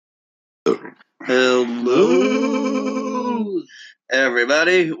Hello,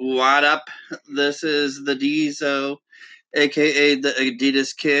 everybody. What up? This is the Diesel, aka the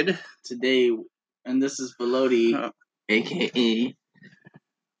Adidas Kid. Today, and this is Velody, aka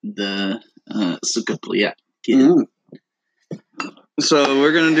the Sukapliya Kid. So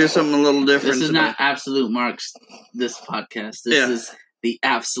we're gonna do something a little different. This is today. not Absolute Marks. This podcast. This is the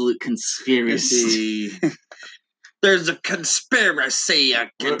Absolute Conspiracy. There's a conspiracy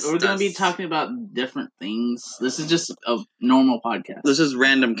against We're going to be talking about different things. This is just a normal podcast. This is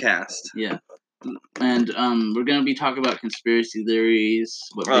random cast. Yeah. And we're going to be talking about conspiracy theories,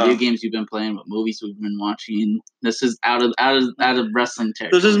 what video games you've been playing, what movies we've been watching. This is out of wrestling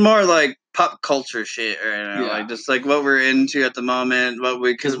territory. This is more like pop culture shit right now. Yeah. Like just like what we're into at the moment,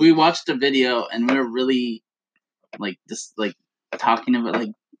 because we watched a video and we were really like just like talking about like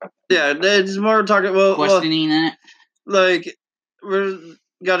it's more talking questioning it. Like we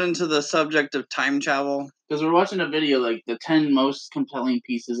got into the subject of time travel. Because we're watching a video, like, the 10 most compelling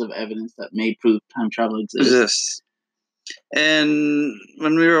pieces of evidence that may prove time travel exists. And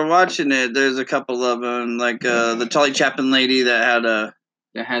when we were watching it, there's a couple of them, like the Charlie Chaplin lady that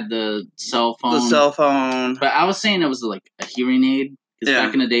had the cell phone. The cell phone. But I was saying it was, like, a hearing aid. Because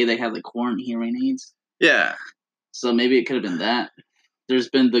back in the day, they had, like, horn hearing aids. Yeah. So maybe it could have been that. There's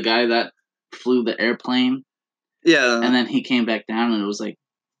been the guy that flew the airplane. Yeah. And then he came back down, and it was, like,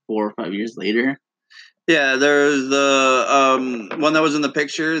 4 or 5 years later. Yeah, there's the one that was in the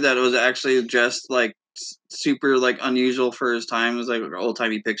picture that was actually just like super like unusual for his time. It was like an old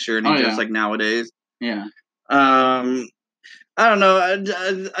timey picture, and he just like nowadays. Yeah. I don't know.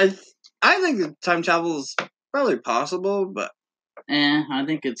 I think that time travel is probably possible, but I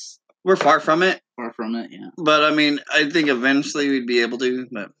think we're far from it. Far from it, yeah. But I mean, I think eventually we'd be able to.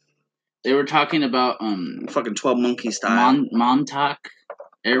 But they were talking about fucking 12 Monkeys style Montauk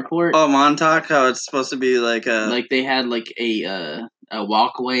Airport. Oh, Montauk, how it's supposed to be like a... Like, they had, like, a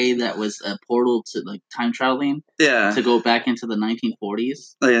walkway that was a portal to, like, time traveling. Yeah. To go back into the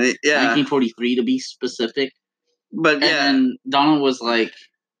 1940s. Yeah. 1943, to be specific. But, And Donald was like,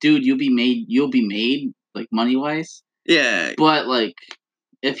 dude, you'll be made, like, money-wise. Yeah. But, like,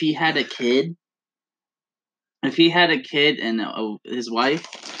 if he had a kid and his wife,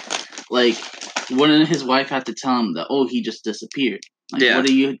 like, wouldn't his wife have to tell him that, he just disappeared? Like,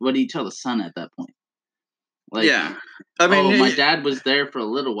 what do you tell the son at that point? Like, yeah, I mean, my dad was there for a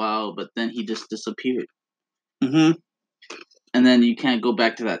little while, but then he just disappeared. Mm-hmm. And then you can't go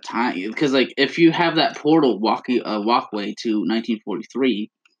back to that time because, like, if you have that portal walkway to 1943,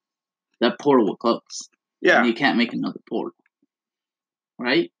 that portal will close. Yeah, and you can't make another portal,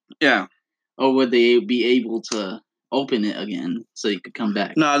 right? Yeah. Or would they be able to open it again so you could come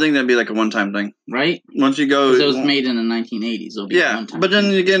back? No, I think that'd be like a one-time thing, right? Once you go, because it was made in the 1980s. But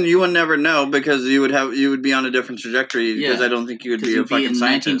then again, you would never know because you would be on a different trajectory. Because I don't think you would be a fucking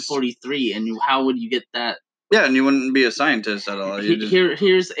scientist. 1943, and how would you get that? Yeah, and you wouldn't be a scientist at all.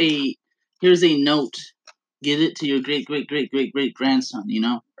 Here's a note. Get it to your great grandson. You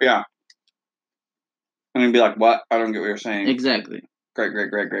know? Yeah. And he'd be like, "What? I don't get what you're saying." Exactly. Great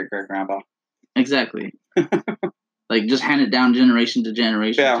grandpa. Exactly. Like, just hand it down generation to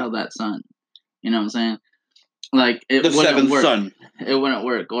generation. Yeah. Tell that son. You know what I'm saying? Like, it the wouldn't work. Son. It wouldn't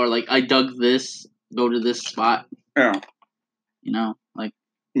work. Or, like, I dug this, go to this spot. Yeah. You know? Like,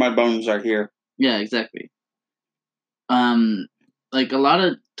 my bones are here. Yeah, exactly. Like, a lot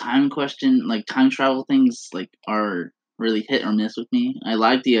of time travel things, like, are really hit or miss with me. I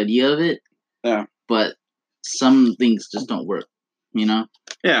like the idea of it. Yeah. But some things just don't work. You know?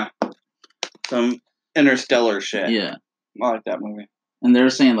 Yeah. Some interstellar shit. Yeah. I like that movie. And they were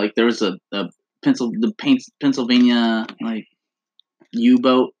saying, like, there was the Pennsylvania, like,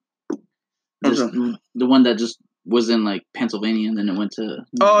 U-boat. The one that just was in, like, Pennsylvania, and then it went to...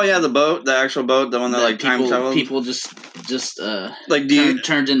 Oh, yeah, the actual boat, the one that like, time traveled. People just like,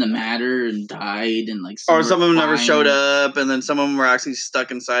 turned into matter and died, and, like... Or some of them never showed up, and then some of them were actually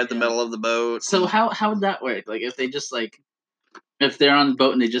stuck inside the middle of the boat. So how would that work? Like, if they just, like... If they're on the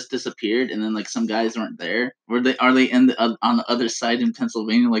boat and they just disappeared, and then, like, some guys weren't there, are they on the other side in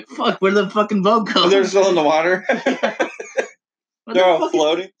Pennsylvania? Like, fuck, where'd the fucking boat go? They're still in the water. They're all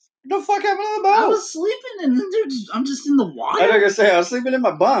floating. What the fuck happened to the boat? I was sleeping, and then I'm just in the water. I was gonna say I was sleeping in my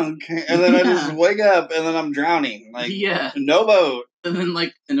bunk, and then I just wake up, and then I'm drowning. Like, no boat. And then,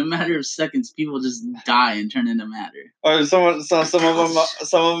 like, in a matter of seconds, people just die and turn into matter. Or some of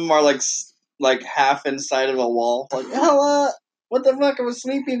them are like half inside of a wall. Like, hello. What the fuck? I was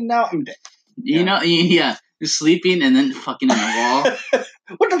sleeping, now I'm dead. You know, yeah. sleeping and then fucking in the wall.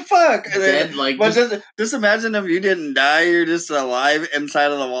 What the fuck? Dead, like, but just imagine if you didn't die, you're just alive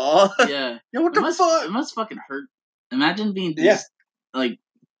inside of the wall. Yeah. What the fuck? It must fucking hurt. Imagine being just, like,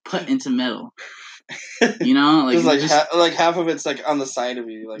 put into metal. You know? Like, like half of it's, like, on the side of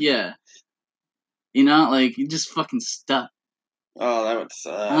you. Like, yeah. You know? Like, you just fucking stuck. Oh, that would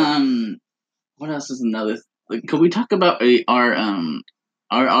suck. What else is another... Like, could we talk about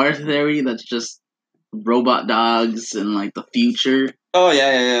our theory that's just robot dogs and, like, the future? Oh,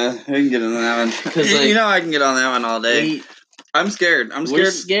 yeah. We can get into that one. Because, like, you know I can get on that one all day. I'm scared.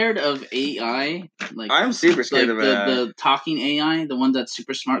 We're scared of AI. Like, I'm super scared of the talking AI, the one that's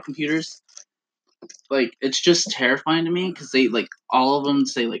super smart computers. Like, it's just terrifying to me because they, like, all of them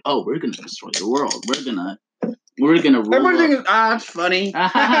say, like, oh, we're going to destroy the world. We're going to rule. Everything is, it's funny.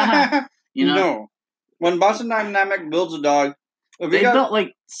 You know? No. When Boston Dynamic builds a dog... They built,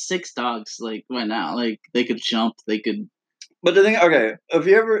 like, 6 dogs, like, right now. Like, they could jump, they could... But the thing, okay, if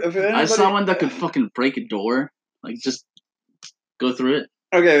anybody... I saw one that could fucking break a door. Like, just go through it.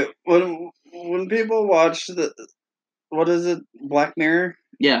 Okay, when people watch what is it, Black Mirror?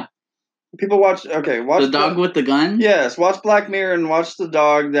 Yeah. People watch the dog with the gun? Yes, watch Black Mirror and watch the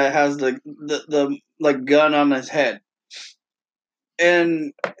dog that has the like gun on his head.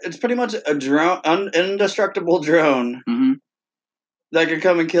 And it's pretty much a drone, indestructible drone. Mm-hmm. That can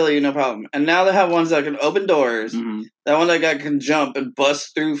come and kill you, no problem. And now they have ones that can open doors. Mm-hmm. That one that can jump and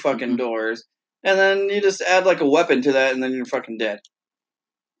bust through fucking doors. And then you just add like a weapon to that, and then you're fucking dead.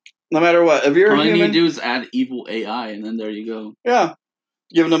 No matter what. If you're all a human, you need to do is add evil AI, and then there you go. Yeah.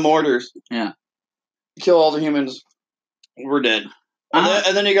 Giving them orders. Yeah. Kill all the humans. We're dead.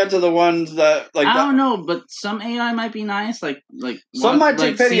 And then you got to the ones that like. I don't know, but some AI might be nice. Like some might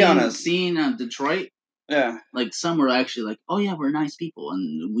take pity on us. Seeing Detroit. Yeah. Like, some were actually like, oh, yeah, we're nice people,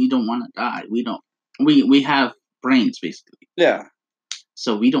 and we don't want to die. We have brains, basically. Yeah.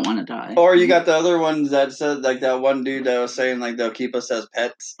 So we don't want to die. Or you got the other ones that said, like, that one dude that was saying, like, they'll keep us as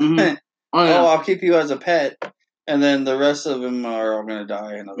pets. Mm-hmm. Oh, yeah. I'll keep you as a pet, and then the rest of them are all going to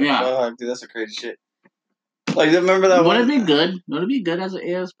die. And I'm like, fuck, dude, that's a crazy shit. Like, remember that one? Would it be good? Would it be good as an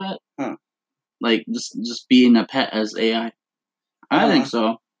AI's pet? Huh. Like, just being a pet as AI? I think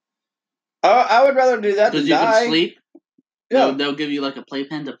so. I would rather do that than die. Because you can sleep. Yeah. They'll give you, like, a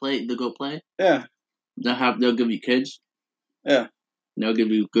playpen to go play. Yeah. They'll give you kids. Yeah. They'll give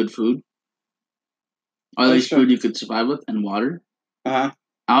you good food. Or at least food you could survive with, and water. Uh-huh.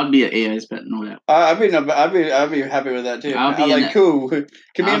 I would be an AI's pet, no doubt. I'd be happy with that too. I'm like, cool.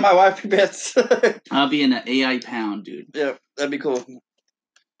 Can me and my wife be pets? I'll be in an AI pound, dude. Yeah, that'd be cool.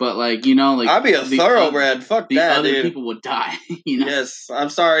 But, like, you know, like, I'll be a thoroughbred. Fuck the that, other dude. people would die. You know? Yes, I'm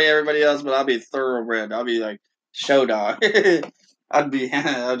sorry, everybody else, but I'll be thoroughbred. I'll be like show dog. I'd be.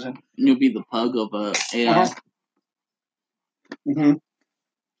 You'll be the pug of AI. Uh-huh. Mm-hmm.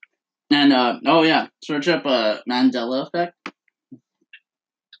 And search up Mandela effect.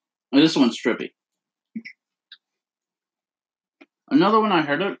 Oh, this one's trippy. Another one I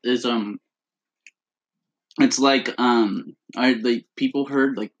heard of is it's like people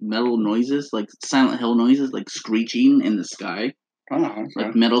heard like metal noises, like Silent Hill noises, like screeching in the sky. Oh, okay.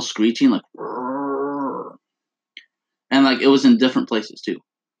 Like metal screeching, like, and like it was in different places too.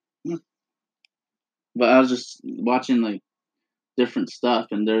 But I was just watching like different stuff,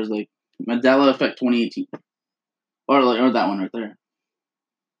 and there's like Mandela Effect 2018, or that one right there.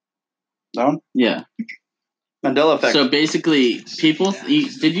 That one? Yeah. Mandela Effect. So basically, people.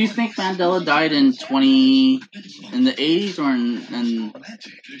 Did you think Mandela died in the 80s or in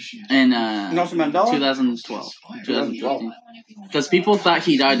Nelson Mandela? 2012, 2015? Because people thought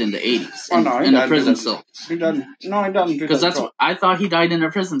he died in the 80s in a prison cell. He died. No, he died. Because I thought he died in a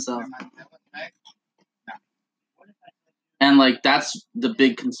prison cell. And like that's the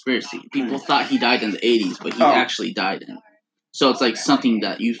big conspiracy. People thought he died in the 80s, but he actually died in. So it's like something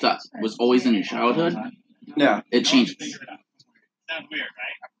that you thought was always in your childhood. Yeah. It changes.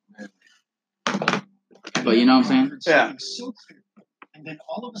 But you know what I'm saying? Yeah.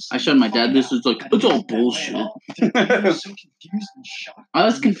 I showed my dad this. It's like, it's all bullshit. I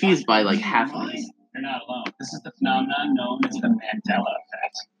was confused by like half of these. You're not alone. This is the phenomenon known as the Mandela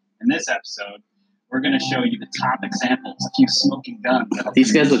effect. In this episode, we're going to show you the top examples of you smoking guns.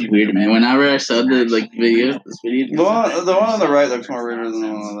 These guys look weird, man. Whenever I saw the video, this video. The one on the right looks more weirder than the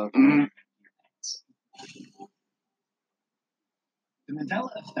one on the left. Mm-hmm. The Mandela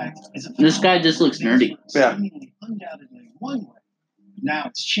effect is this guy just looks nerdy. Yeah. Undoubtedly one way. Now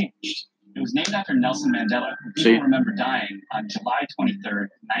it's changed. It was named after Nelson Mandela, who people remember dying on July 23rd,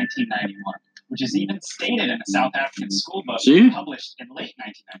 1991, which is even stated in a South African school book published in late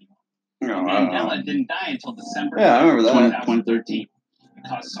 1991. Mandela didn't die until December. Yeah, I remember that. 2013. It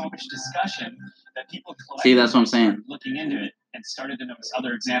caused so much discussion that people See, that's what I'm saying. Looking into it and started to notice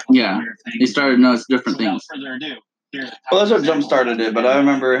other examples of weird things. They started to notice different things. Without further ado, well, that's what jump started it, but I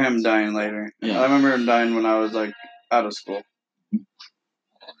remember him dying later. Yeah. I remember him dying when I was like out of school.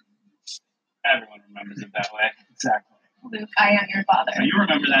 Everyone remembers it that way. Exactly. Luke, I am your father. So you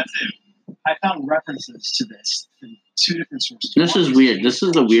remember that too. I found references to this from 2 different sources. This is weird. This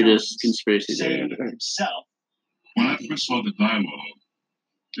is the weirdest conspiracy theory I've ever heard. Himself. When I first saw the dialogue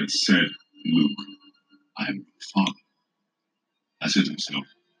that said, Luke, I am your father, I said to myself,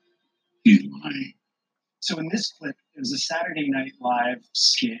 he's lying. So in this clip, it was a Saturday Night Live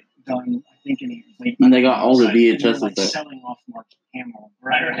skit done, I think, in the late. And they got all the VHS like there. selling off Mark Hamill,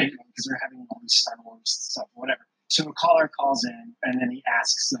 right? Because they're having all this Star Wars stuff, whatever. So a caller calls in, and then he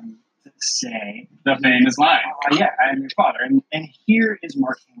asks them to say the famous line, "Yeah, I am your father." And here is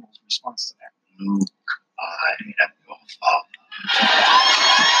Mark Hamill's response to that. Luke, I am your father.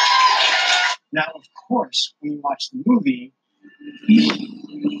 Now, of course, when you watch the movie,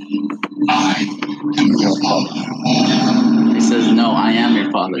 I am your father. He says, "No, I am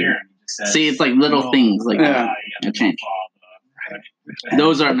your father." See, it's like little things like that change.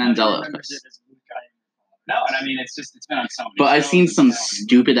 Those are Mandela effects. No, and I mean it's been on so many. But I've seen some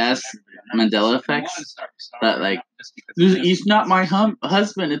stupid ass Mandela effects that like, he's not my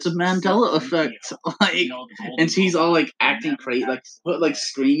husband. It's a Mandela effect. Like, and she's all like acting crazy, like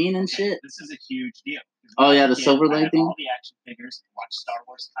screaming and shit. This is a huge deal. Oh yeah, the silver leg thing. All the action figures. Watch Star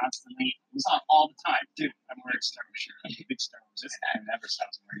Wars constantly. It was on all the time, dude. I'm wearing Star Wars shirt. I'm a big Star Wars. This guy never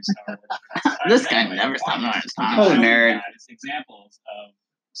stops wearing Star Wars. This guy never stops wearing Star Wars. Wars. Nerd. Examples of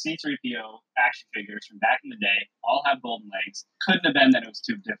C-3PO action figures from back in the day. All have golden legs. Couldn't have been that it was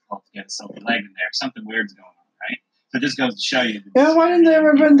too difficult to get a silver leg in there. Something weird's going on, right? So it just goes to show you. Yeah, why didn't they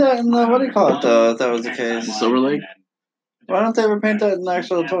ever print that in the, what do you call it though, if that was the case? Silver leg? Why don't they ever paint that in the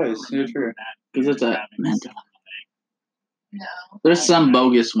actual toys? You're true. Because it's a Mandela. No. There's some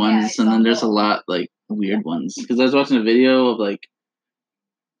bogus ones, and then there's a lot like weird ones. Because I was watching a video of it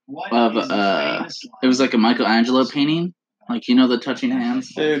was like a Michelangelo painting, like the touching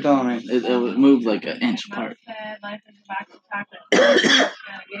hands. Yeah, you're telling me. It moved like an inch apart.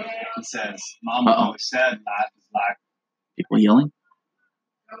 He says, "Mom always said life is like." People yelling.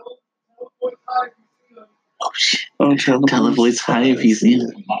 Oh shit! Tell the voice hi if you see him.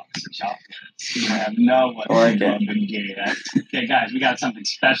 Box of chocolates. You have no idea. Okay, guys, we got something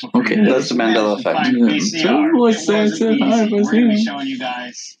special for you. That's the Mandela effect. Tell the voice says hi if I see him. We're going to be showing you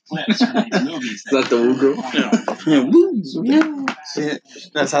guys clips from these movies. Is that the woo girl? Yeah.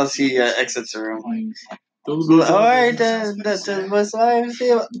 That's how she exits the room. Alright, that's what's I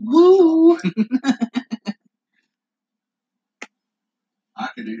see. Woo! I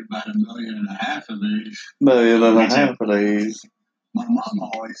could eat about 1.5 million of these. 1.5 of these. My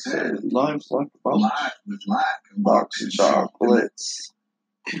mama always said, life's like a life was like a box of chocolates.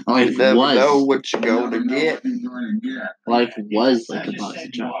 Life You never was. know what you're going to get. Life was like a box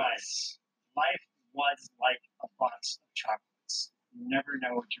of chocolates. Life was like a box of chocolates. You never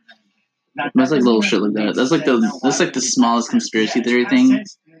know what you're going to get. That's like little shit like that. That's like the smallest conspiracy theory thing.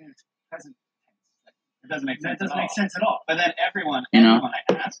 It doesn't make sense. It doesn't make sense at all. But then everyone I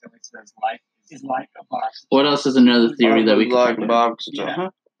ask always says life is like a box. What else is another theory that we could talk about?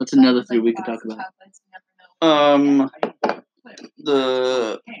 What's another theory we could talk about?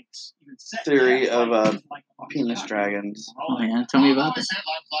 The theory of penis dragons. Oh yeah, tell me about that.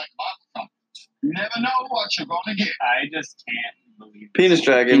 You never know what you're gonna get. I just can't believe it. Penis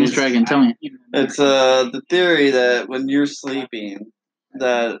dragons. Penis dragon, tell me. It's the theory that when you're sleeping,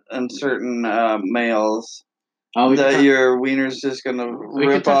 that in certain males, your wiener's just gonna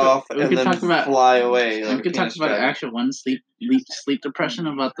rip off and then fly away. We could talk about actual one sleep depression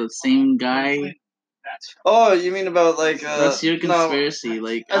about the same guy. Oh, you mean about like that's your conspiracy? No,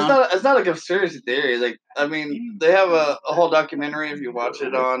 like it's not a conspiracy theory. Like I mean, they have a whole documentary if you watch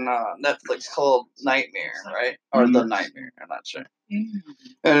it on Netflix called Nightmare, right? Or The Nightmare. I'm not sure.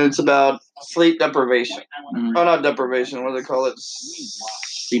 And it's about sleep deprivation. Oh, not deprivation. What do they call it?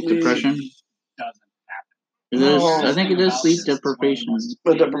 Sleep depression. I think it is sleep deprivation.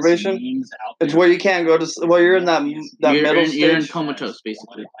 But deprivation? It's where you can't go to. Well, you're in that middle stage. You're in comatose,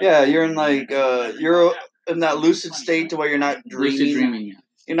 basically. Yeah, you're in like you're in that lucid state to where you're not dreaming. Lucid dreaming. Yeah.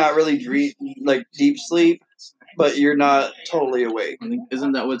 You're not really like deep sleep, but you're not totally awake.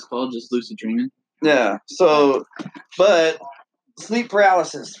 Isn't that what it's called? Just lucid dreaming. Yeah. So, but sleep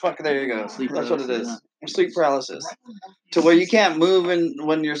paralysis. Fuck. There you go. That's what it is. sleep paralysis, to where you can't move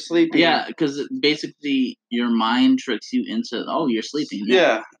when you're sleeping. Yeah, because basically your mind tricks you into you're sleeping.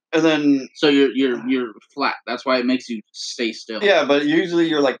 Yeah, and then so you're flat. That's why it makes you stay still. Yeah, but usually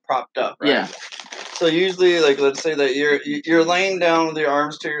you're like propped up, right? Yeah. So usually, like, let's say that you're laying down with your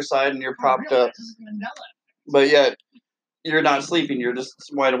arms to your side and you're propped up, but yet you're not sleeping. You're just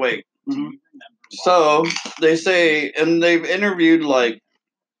wide awake. Mm-hmm. So they say, and they've interviewed like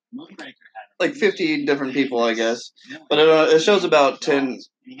 50 different people, I guess, but it shows about 10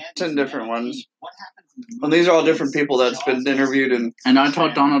 different ones. And these are all different people that's been interviewed. And I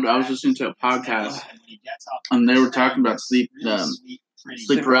told Donald I was listening to a podcast, and they were talking about sleep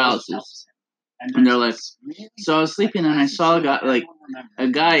paralysis. And they're like, so I was sleeping and I saw a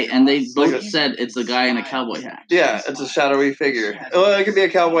guy, and they both said it's a guy in a cowboy hat. Yeah, it's a shadowy figure. Well, it could be a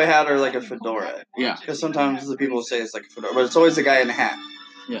cowboy hat or like a fedora. Yeah. Because sometimes the people say it's like a fedora, but it's always a guy in a hat.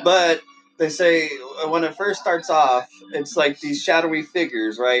 Yeah. But they say when it first starts off, it's like these shadowy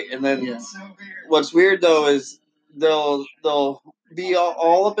figures, right? And then what's weird though is they'll be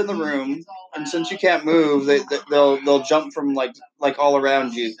all up in the room, and since you can't move, they'll jump from like all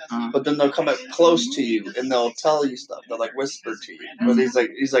around you, but then they'll come up close to you and they'll tell you stuff. They'll like whisper to you. But he's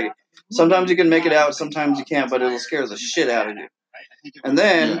like, sometimes you can make it out, sometimes you can't, but it'll scare the shit out of you. And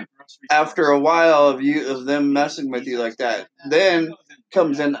then after a while of them messing with you like that, then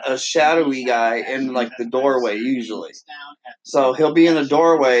comes in a shadowy guy in like the doorway usually. So he'll be in the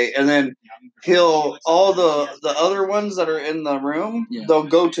doorway, and then all the other ones that are in the room, they'll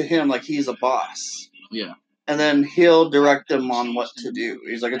go to him like he's a boss. Yeah. And then he'll direct them on what to do.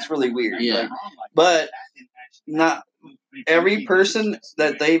 He's like, it's really weird. Yeah. But not every person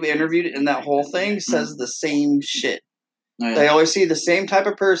that they've interviewed in that whole thing says the same shit. Oh, yeah. They always see the same type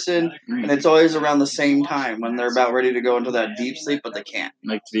of person, and it's always around the same time when they're about ready to go into that deep sleep, but they can't.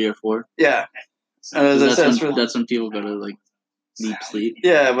 Like 3 or 4? Yeah. That's when people go to like deep sleep.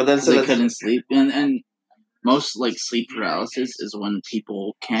 Yeah, but they couldn't sleep, and most like sleep paralysis is when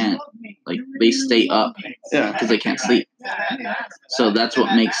people can't, like, they stay up because they can't sleep. So that's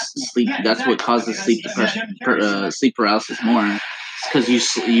what makes sleep. That's what causes sleep depression, sleep paralysis more. Because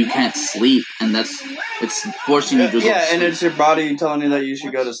you can't sleep, and it's forcing you to go to sleep. And it's your body telling you that you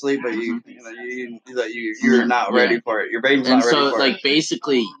should go to sleep, but you're not ready for it. Your brain's not ready for it. And so, like,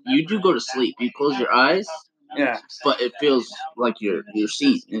 basically, you do go to sleep. You close your eyes. Yeah. But it feels like you're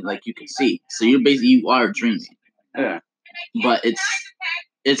seeing, like you can see. So you are dreaming. Yeah. But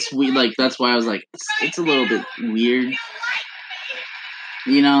it's weird. Like, that's why I was like, it's a little bit weird.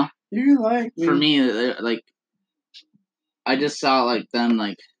 You know. You like me. For me, like, I just saw like them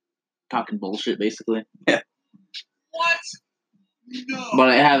like talking bullshit, basically. Yeah. What? No. But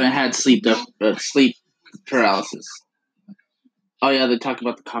I haven't had sleep paralysis. Oh yeah, they talk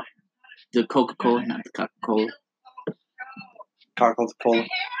about the Coca-Cola, not the Coca-Cola. Coca-Cola.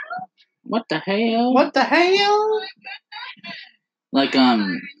 What the hell? What the hell? Like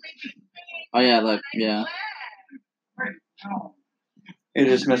oh yeah, like yeah. You're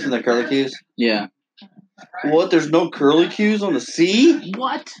just missing the curly cues? Yeah. What? There's no curly cues on the C?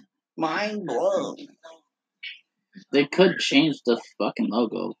 What? Mind blown. They could change the fucking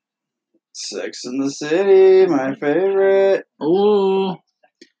logo. Sex in the City, my favorite. Ooh.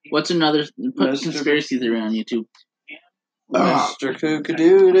 What's another? Put conspiracy theory on YouTube. Mr.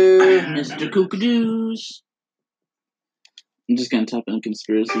 Kookadoo. Mr. Kookadoos. I'm just gonna type in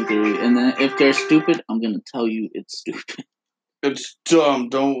conspiracy theory, and then if they're stupid, I'm gonna tell you it's stupid. It's dumb.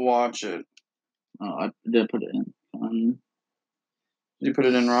 Don't watch it. Oh, I did put it in. Did you put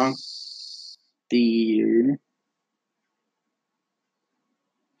it in wrong?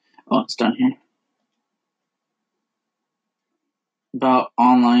 Oh, it's down here. About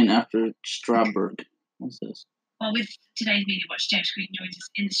online after Strawberg. What's this? Well, with today's Media Watch, James Green joins us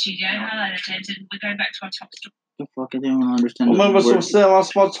in the studio. Hello there, James, and we're going back to our top story. The fuck? I didn't understand.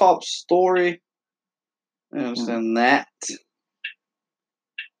 What's my top story? I understand that.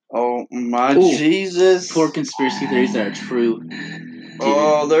 Oh my Jesus! 4 conspiracy theories that are true.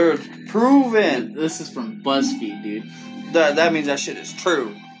 Oh, they're proven. This is from BuzzFeed, dude. That means that shit is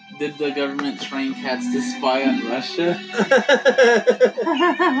true. Did the government train cats to spy on Russia?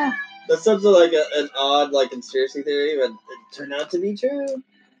 That sounds like an odd conspiracy theory, but it turned out to be true.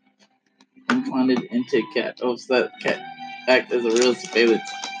 Implanted into cat. Oh, so that cat act as a real surveillance.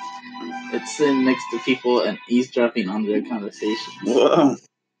 It's sitting next to people and eavesdropping on their conversations. Whoa.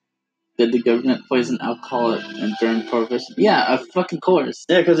 Did the government poison alcohol during prohibition? Yeah, of fucking course.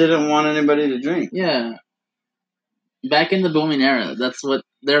 Yeah, because they didn't want anybody to drink. Yeah. Back in the booming era, that's what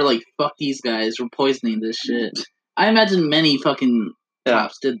they're like. Fuck these guys, we're poisoning this shit. I imagine many fucking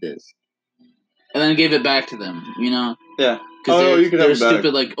cops did this. and then gave it back to them. You know? Yeah. Because you can they're have it back.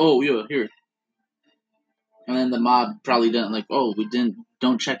 stupid. Like, oh yeah, here. And then the mob probably didn't like. Oh, we didn't.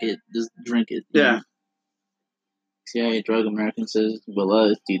 Don't check it. Just drink it. Yeah. CIA drug American says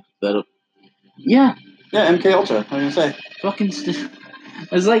dude. Yeah. Yeah, MK Ultra. What are you gonna say? Fucking.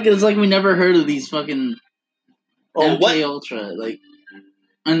 It's like we never heard of these fucking MK what? Ultra. Like,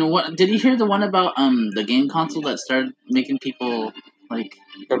 and what did you hear the one about the game console that started making people like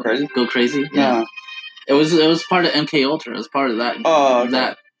Go crazy? Yeah. No. It was part of MK Ultra. It was part of that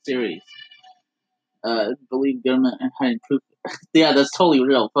that series. Believe government and hiding proof. Yeah, that's totally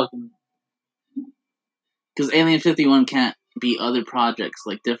real. Fucking. Because Alien 51 can't be other projects,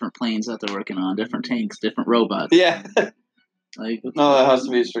 like different planes that they're working on, different tanks, different robots. Yeah. Like, no, that has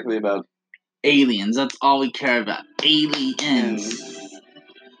to be strictly about aliens. That's all we care about. Aliens.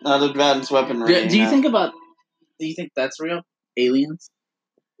 Not advanced weaponry. Do you think about? Do you think that's real? Aliens?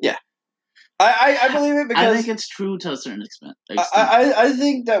 Yeah. I believe it because I think it's true to a certain extent. I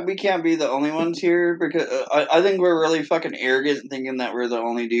think that we can't be the only ones here because I think we're really fucking arrogant thinking that we're the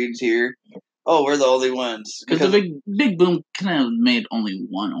only dudes here. Oh, we're the only ones. Because the big boom kind of made only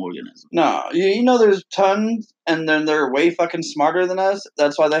one organism. No, you know there's tons, and then they're way fucking smarter than us.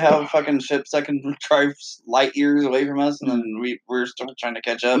 That's why they have fucking ships that can drive light years away from us, and then we're still trying to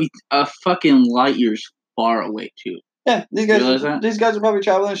catch up. A fucking light years far away too. Yeah, these guys are probably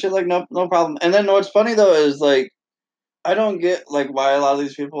traveling shit like no problem. And then what's funny though is like I don't get like why a lot of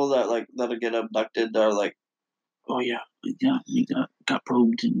these people that get abducted are like, oh yeah, we got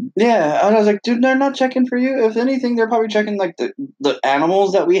probed and yeah. And I was like, dude, they're not checking for you. If anything, they're probably checking like the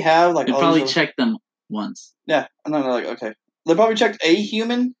animals that we have. Like they probably checked them once. Yeah, and then they're like, okay, they probably checked a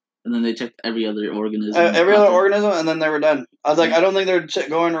human. And then they checked every other organism. And then they were done. I was like, I don't think they're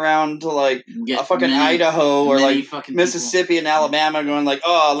going around to like a fucking Idaho or like Mississippi and Alabama going like,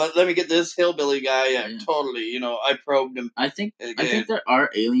 oh, let me get this hillbilly guy. Yeah, totally. You know, I probed him. I think there are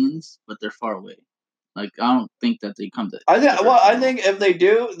aliens, but they're far away. Like, I don't think that they come to. I think if they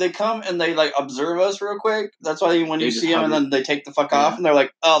do, they come and they like observe us real quick. That's why when you see them and then they take the fuck off and they're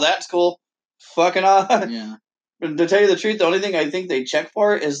like, oh, that's cool. Fucking off. Yeah. To tell you the truth, the only thing I think they check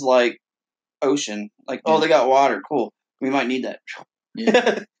for is like ocean. Like, oh, they got water. Cool. We might need that.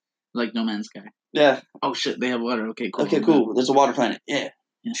 Yeah. Like No Man's Sky. Yeah. Oh shit, they have water. Okay, cool. Okay, cool. There's a water planet. Yeah.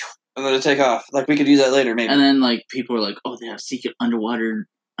 And then to take off. Like we could use that later, maybe. And then like people are like, oh, they have secret underwater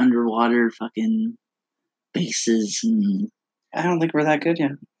fucking bases. And I don't think we're that good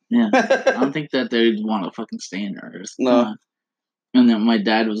yet. Yeah. I don't think that they'd want to fucking stay in Earth. No. And then my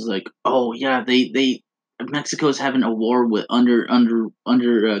dad was like, oh yeah, they Mexico's having a war with underground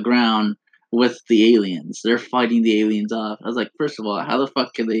with the aliens. They're fighting the aliens off. I was like, first of all, how the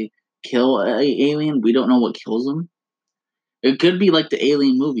fuck can they kill an alien? We don't know what kills them. It could be like the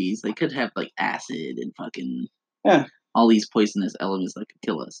alien movies. They could have like acid and fucking all these poisonous elements that could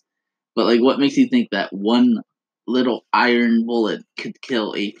kill us. But like, what makes you think that one little iron bullet could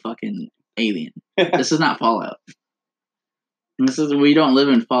kill a fucking alien? This is not Fallout. We don't live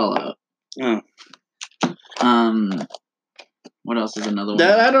in Fallout. Oh. What else is another one?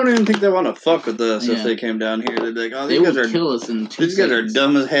 I don't even think they want to fuck with us if they came down here. They'd be like, oh, these guys kill us in 2 These guys are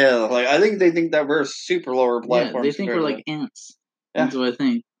dumb as hell. Like, I think they think that we're a super lower platform. Yeah, they think we're like ants. Yeah. That's what I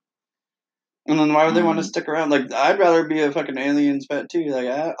think. And then why would they want to stick around? Like, I'd rather be a fucking alien's pet too.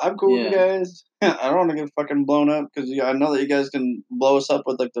 Like, I'm cool with you guys. I don't want to get fucking blown up because I know that you guys can blow us up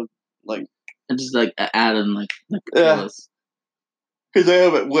with and just like add in like kill us. Because they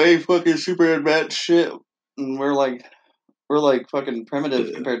have it way fucking super advanced shit, and we're like fucking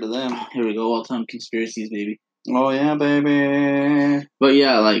primitive compared to them. Here we go, all-time conspiracies, baby. Oh yeah, baby. But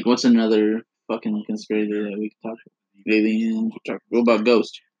yeah, like, what's another fucking conspiracy that we can talk about? Aliens. What about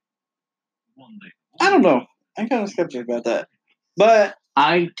ghosts? I don't know. I'm kind of skeptical about that, but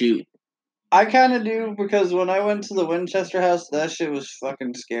I do. I kind of do because when I went to the Winchester house, that shit was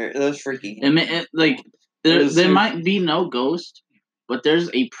fucking scary. That was freaky. There might be no ghost, but there's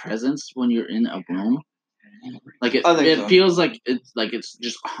a presence when you're in a room. Like it feels like it's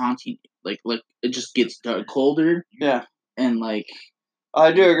just haunting you. Like it just gets colder. Yeah. And like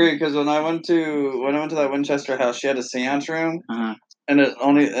I do agree because when I went to that Winchester house, she had a seance room, and it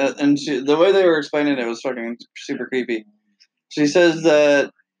only the way they were explaining it was fucking super creepy. She says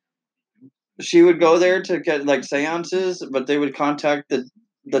that she would go there to get like seances, but they would contact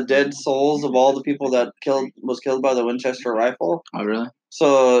the dead souls of all the people that was killed by the Winchester rifle. Oh, really?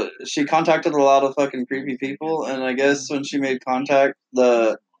 So she contacted a lot of fucking creepy people, and I guess when she made contact,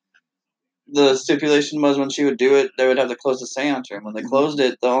 the stipulation was when she would do it, they would have to close the seance room. When they closed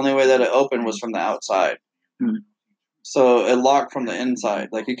it, the only way that it opened was from the outside. So it locked from the inside.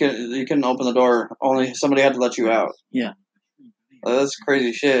 Like you couldn't open the door. Only somebody had to let you out. Yeah. That's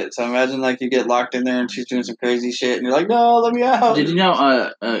crazy shit. So imagine like you get locked in there and she's doing some crazy shit, and you're like, no, let me out. Did you know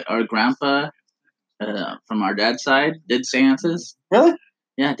our grandpa from our dad's side did seances? Really?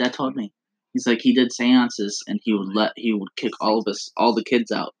 Yeah, Dad told me. He's like he did seances and he would kick all the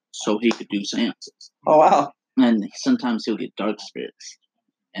kids out so he could do seances. Oh wow. And sometimes he would get dark spirits,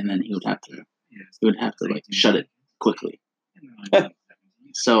 and then he would have to like shut it quickly.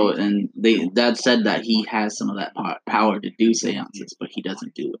 So, and Dad said that he has some of that power to do seances, but he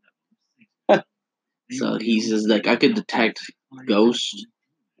doesn't do it. So he says, like, I could detect ghosts,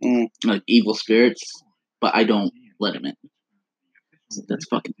 like evil spirits, but I don't let him in. So that's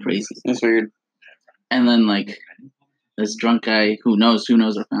fucking crazy. That's weird. And then, like, this drunk guy who knows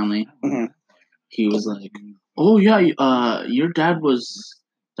our family, he was like, oh, yeah, your dad was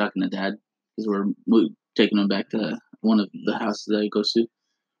talking to Dad, because we're taking him back to one of the houses that he goes to.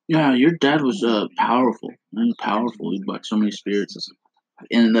 Yeah, your dad was powerful. Really powerful. He brought so many spirits.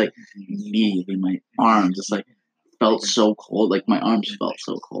 And like immediately my arm just like felt so cold. Like my arms felt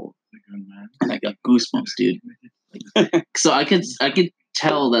so cold. And I got goosebumps, dude. So I could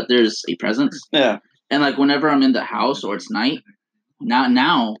tell that there's a presence. Yeah. And like whenever I'm in the house or it's night,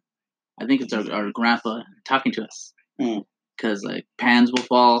 now I think it's our grandpa talking to us. Because like pans will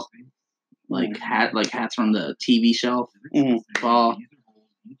fall, like hats from the TV shelf fall.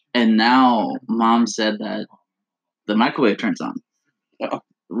 And now Mom said that the microwave turns on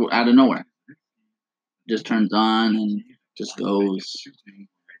out of nowhere. Just turns on and just goes.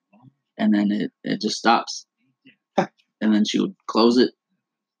 And then it just stops. And then she would close it.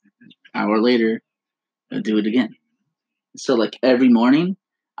 Hour later, I'd do it again. So like every morning,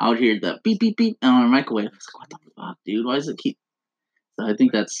 I would hear the beep, beep, beep on our microwave. I was like, what the fuck, dude? Why does it keep... So I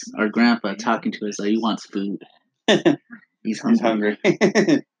think that's our grandpa talking to us. Like, he wants food. He's hungry.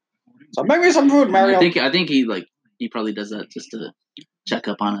 So make me some food, Mario. I think he probably does that just to check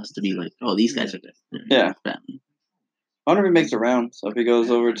up on us, to be like, oh, these guys are good. Yeah. Family. I wonder if he makes a round. So if he goes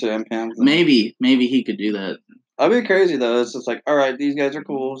over to MPAM. Maybe he could do that. That'd be crazy though. It's just like, all right, these guys are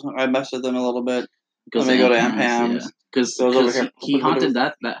cool. I messed with them a little bit. Let me go to MPAM's. Because he haunted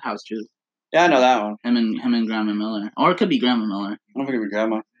that house too. Yeah, I know that one. Him and Grandma Miller, or it could be Grandma Miller. I don't think it'd be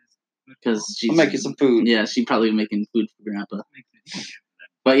Grandma. Because I'll make you some food. Yeah, she's probably making food for Grandpa.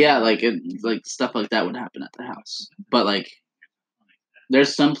 But yeah, like stuff like that would happen at the house. But like,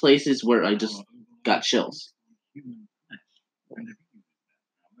 there's some places where I just got chills.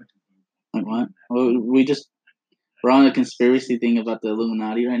 Like what? We're on a conspiracy thing about the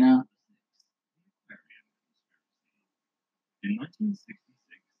Illuminati right now.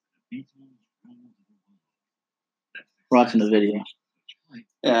 Watching the video.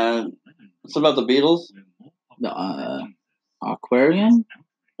 Yeah, it's about the Beatles. The aquarium.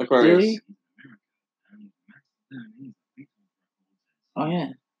 Aquarius. Oh yeah.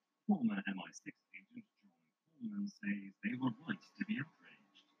 Former MI6 agent John Coleman says they were right to be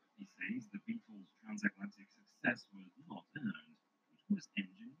outraged. He says the Beatles' transatlantic success was not earned, it was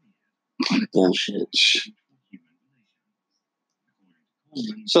engineered. Bullshit.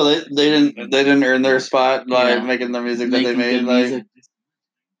 So they didn't earn their spot by making the music that they made. Like,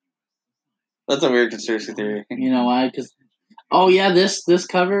 that's a weird conspiracy theory. You know why? Because this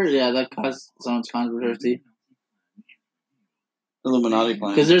cover, that caused so much controversy. Illuminati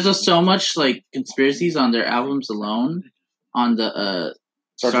claim. Because there's just so much like conspiracies on their albums alone. On the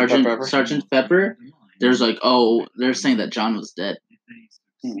Sergeant Pepper, there's like, they're saying that John was dead.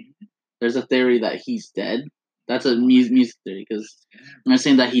 There's a theory that he's dead. That's a music theory, because they're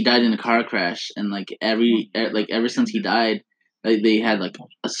saying that he died in a car crash, and like ever since he died, they had like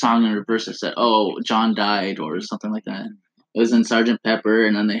a song in reverse that said, "Oh, John died" or something like that. It was in Sergeant Pepper,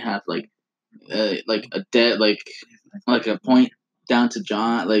 and then they have like a dead like a point down to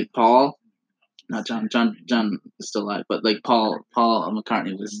John, like Paul, not John. John is still alive, but like Paul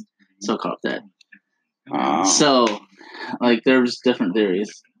McCartney was so-called dead. So like there's different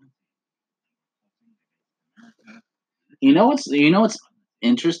theories. You know what's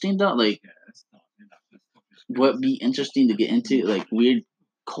interesting though? Like, what be interesting to get into, like weird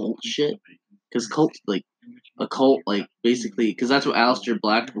cult shit? Because a cult, like basically, because that's what Aleister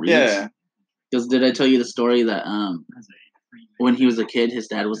Black reads. Yeah. Because did I tell you the story that when he was a kid, his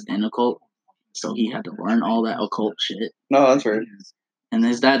dad was in a cult, so he had to learn all that occult shit. No, that's weird. And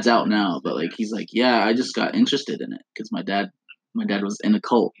his dad's out now, but like he's like, yeah, I just got interested in it because my dad was in a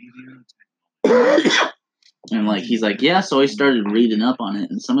cult. And like he's like, yeah, so I started reading up on it,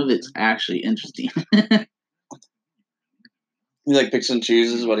 and some of it's actually interesting. He like picks and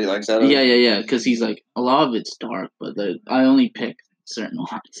chooses what he likes out of it. Yeah. Because he's like, a lot of it's dark, but I only pick certain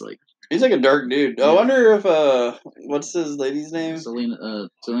ones. Like, He's like a dark dude. I wonder if what's his lady's name? Selena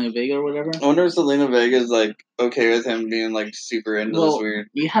Vega or whatever. I wonder if Selena Vega's like okay with him being like super into this weird.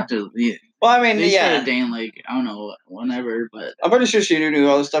 You have to. Yeah. Well, I mean, they started dating like I don't know whenever, but I'm pretty sure she knew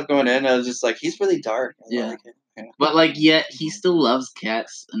all this stuff going in. I was just like, he's really dark. I like it. Yeah. But like, yet he still loves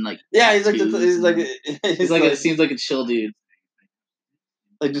cats and like. Yeah, he's tattoos like it seems like a chill dude.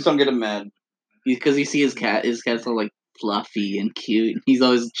 Like, just don't get him mad. Because you see his cat's all like fluffy and cute. He's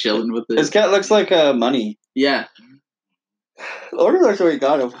always chilling with it. His cat looks like money. Yeah. I wonder that's where he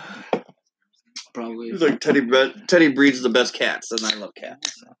got him. Probably. He's like Teddy breeds the best cats, and I love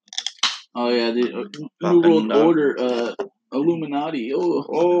cats. So. Oh yeah, the New World Order, Illuminati.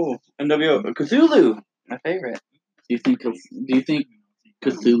 Oh, NWO, Cthulhu, my favorite. Do you think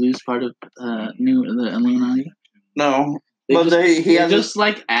Cthulhu's part of the Illuminati? No, he just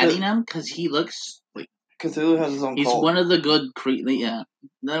like adding him because he looks like Cthulhu has his own. He's cult. one of the good Yeah,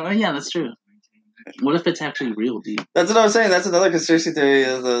 that's true. What if it's actually real, dude? That's what I was saying. That's another conspiracy theory.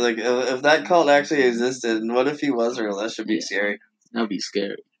 Is like if that cult actually existed, and what if he was real? That should be scary. That'd be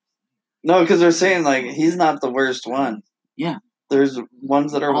scary. No, because they're saying like he's not the worst one. Yeah. There's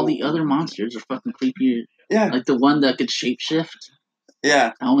ones that are all the other monsters are fucking creepy. Yeah. Like the one that could shapeshift.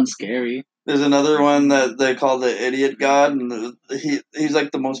 Yeah. That one's scary. There's another one that they call the idiot god, and he's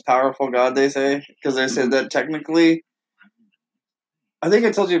like the most powerful god, they say, because they said that technically. I think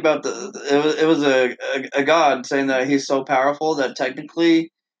I told you about it was a god saying that he's so powerful that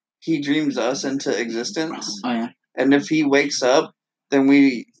technically he dreams us into existence. Oh yeah. And if he wakes up, then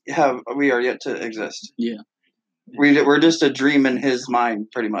we are yet to exist. Yeah. We're just a dream in his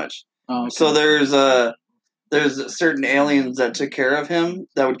mind, pretty much. Oh, okay. So there's certain aliens that took care of him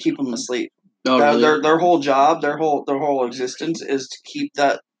that would keep him asleep. Oh, really? Their whole job, their whole existence is to keep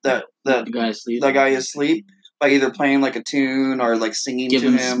that guy asleep by either playing like a tune or like singing Give to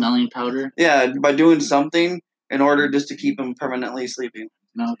him him. Smelling powder. Yeah, by doing something in order just to keep him permanently sleeping.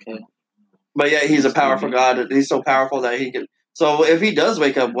 Okay. But yeah, he's a powerful god. He's so powerful that he can. So if he does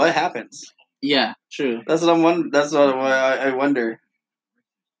wake up, what happens? Yeah, true. That's what I'm wondering. That's what I wonder.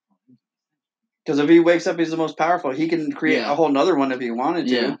 Because if he wakes up, he's the most powerful. He can create a whole nother one if he wanted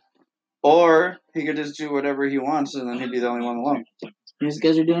to. Yeah. Or he could just do whatever he wants, and then he'd be the only one alone. These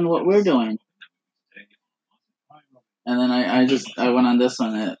guys are doing what we're doing. And then I went on this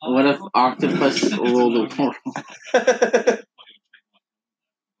one. What if octopus ruled the world?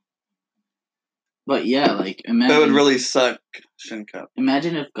 But yeah, like imagine that would really suck. Shinka.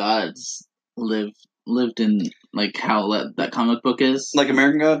 Imagine if gods lived in like how that comic book is, like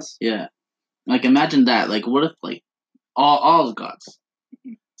American Gods. Yeah, like imagine that. Like what if like all of gods?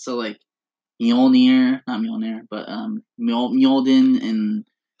 So like Mjolnir, not Mjolnir, but Mjolnir and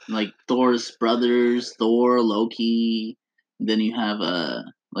like Thor's brothers, Thor, Loki. Then you have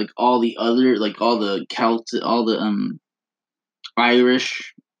like all the other like all the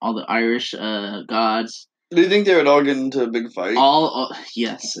Irish gods. Do you think they would all get into a big fight?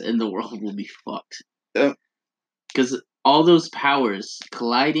 Yes, and the world will be fucked. Yeah. Because all those powers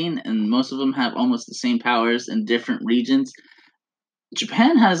colliding, and most of them have almost the same powers in different regions.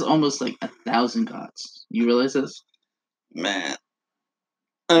 Japan has almost like 1,000 gods. You realize this? Man.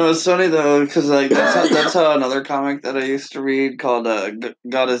 And it was funny though, because like that's how another comic that I used to read called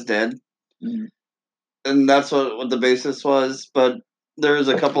God is Dead. Mm-hmm. And that's what the basis was, but there was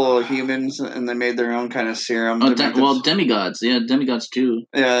a couple of humans, and they made their own kind of serum. Demigods. Yeah, demigods too.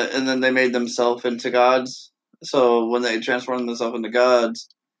 Yeah, and then they made themselves into gods. So when they transformed themselves into gods,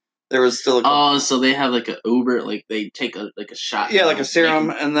 there was still so they have like a Uber, like they take a shot. Yeah, like a serum,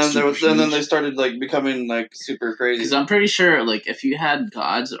 and then they started like becoming like super crazy. Because I'm pretty sure, like if you had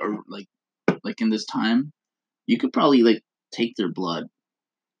gods or like in this time, you could probably like take their blood.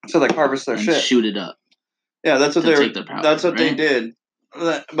 So like harvest their shit, shoot it up. Yeah, that's what they did.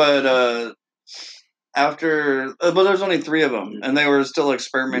 But after, but there's only 3 of them, and they were still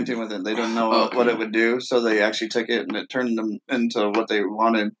experimenting with it. They didn't know what it would do, so they actually took it and it turned them into what they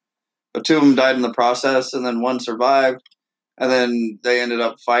wanted. But 2 of them died in the process, and then 1 survived, and then they ended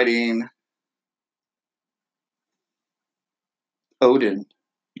up fighting Odin.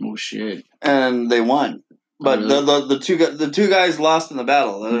 Oh shit! And they won, but the two guys lost in the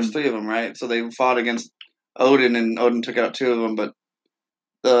battle. There's 3 of them, right? So they fought against Odin, and Odin took out 2 of them, but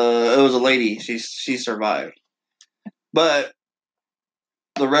it was a lady. She survived, but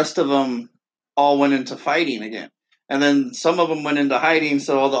the rest of them all went into fighting again, and then some of them went into hiding.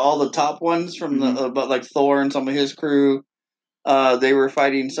 So all the top ones from but like Thor and some of his crew, they were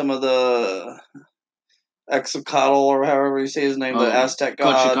fighting some of the Exocotl or however you say his name, the Aztec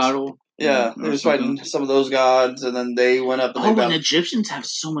gods. Cochicotl. Yeah, they was fighting some of those gods, and then they went up. And and Egyptians have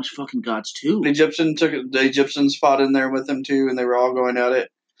so much fucking gods too. The Egyptians fought in there with them too, and they were all going at it.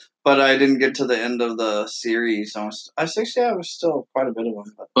 But I didn't get to the end of the series. I was still quite a bit of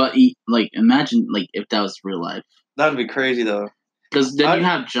them. But like, imagine like if that was real life. That'd be crazy though. Because then you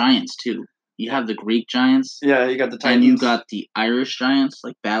have giants too. You have the Greek giants. Yeah, you got the Titans. And you got the Irish giants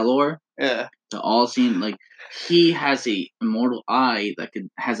like Balor. Yeah. They all seem like he has a immortal eye that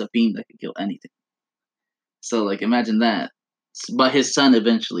has a beam that can kill anything. So like, imagine that. But his son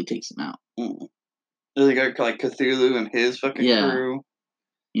eventually takes him out. They got like Cthulhu and his fucking crew.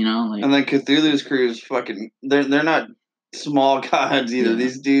 You know, like, and then Cthulhu's crew is fucking. They're not small gods either. Yeah.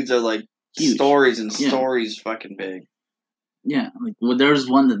 These dudes are like huge. Stories and stories, fucking big. Yeah, like there's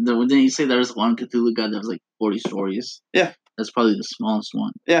one. Didn't you say there was one Cthulhu god that was like 40 stories? Yeah, that's probably the smallest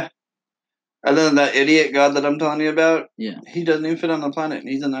one. Yeah, and then that idiot god that I'm telling you about. Yeah, he doesn't even fit on the planet.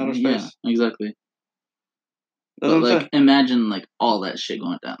 He's in outer space. Yeah, exactly. But like, imagine like all that shit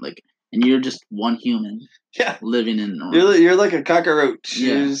going down, like. And you're just one human, living in. You're like a cockroach.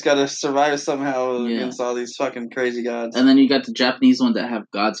 Yeah. You just gotta survive somehow against all these fucking crazy gods. And then you got the Japanese ones that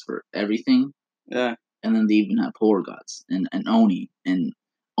have gods for everything. Yeah. And then they even have horror gods and Oni, and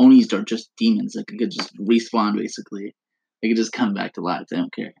Onis are just demons that could just respawn. Basically, they could just come back to life. They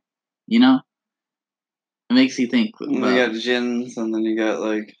don't care. You know. It makes you think. You got jinns, and then you got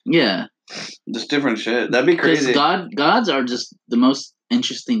like just different shit. That'd be crazy. Gods are just the most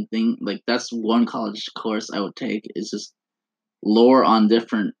interesting thing. Like that's one college course I would take is just lore on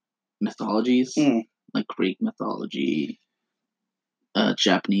different mythologies, like Greek mythology,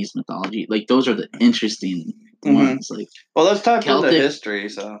 Japanese mythology. Like those are the interesting ones. Like, well, that's tied into history.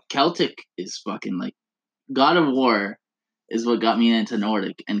 So Celtic is fucking like God of War is what got me into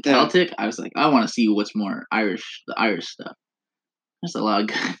Nordic and Celtic. I was like, I want to see what's more Irish, the Irish stuff. There's a lot of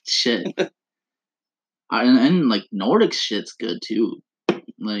good shit. And like Nordic shit's good too.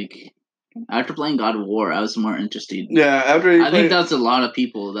 Like after playing God of War, I was more interested. Yeah, I think that's a lot of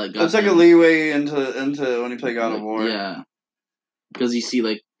people that got. That's like a leeway into when you play God of War. Yeah, because you see,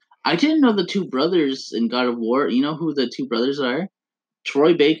 like, I didn't know the two brothers in God of War. You know who the two brothers are?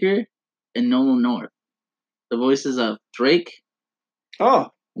 Troy Baker and Nolan North. The voices of Drake.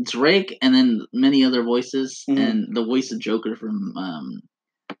 Oh. Drake, and then many other voices, and the voice of Joker from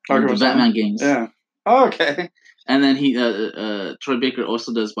the Batman games. Yeah. Oh, okay. And then Troy Baker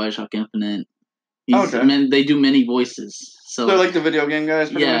also does BioShock Infinite. They do many voices. So they're like the video game guys.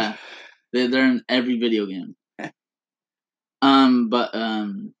 Pretty much. They're in every video game.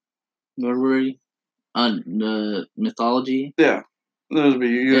 Where were we? The mythology. Yeah.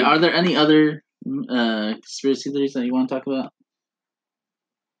 Are there any other conspiracy theories that you want to talk about?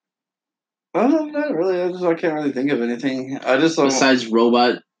 Not really. I can't really think of anything. Besides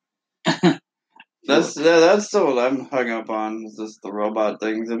robot. That's still what I'm hung up on. Is just the robot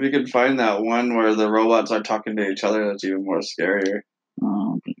things. If you could find that one where the robots are talking to each other, that's even more scarier.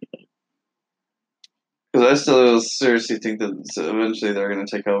 Because I still seriously think that eventually they're going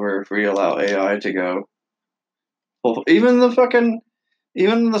to take over if we allow AI to go. Well, even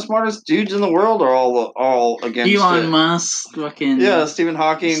the smartest dudes in the world are all against Elon Musk, fucking Stephen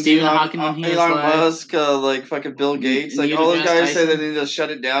Hawking, Elon Musk, like fucking Bill Gates, like all those guys say they need to shut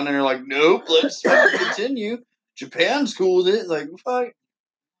it down, and they're like, nope, let's fucking continue. Japan's cool with it, like fuck.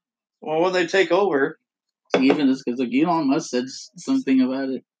 Well, when they take over, even this because like Elon Musk said something about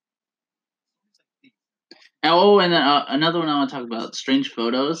it. Oh, and another one I want to talk about: strange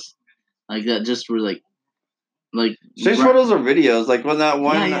photos, like that just were like strange photos or videos, like when that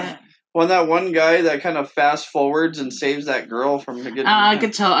one guy that kind of fast forwards and saves that girl from getting. I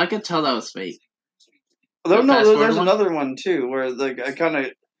could tell that was fake. There's another one too where like I kind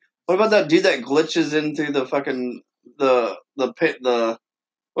of. What about that dude that glitches into the fucking the pit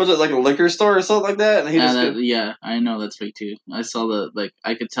was it like a liquor store or something like that? And I know that's fake too. I saw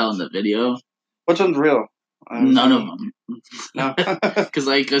I could tell in the video. Which one's real? None of them. No, because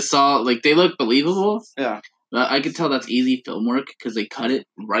I saw they look believable. Yeah. I could tell that's easy film work because they cut it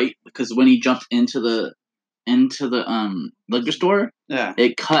right. Because when he jumped into the liquor store,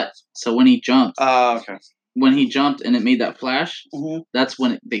 it cut. So when he jumped, okay. When he jumped and it made that flash, that's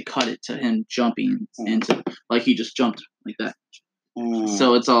when they cut it to him jumping into he just jumped like that.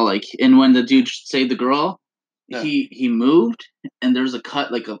 So it's all and when the dude saved the girl, he moved and there's a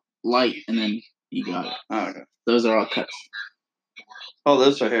cut like a light and then he got it. Oh, okay. Those are all cuts. Oh,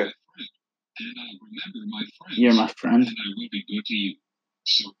 this right here. And I remember my friends. You're my friend. And I will be good to you.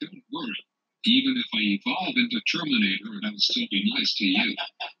 So don't worry. Even if I evolve into Terminator, I'll still be nice to you.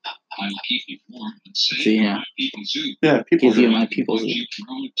 See, yeah. Yeah, people Give you zoo. my people zoo.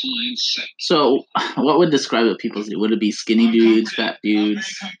 So, what would describe a people zoo? Would it be skinny dudes, fat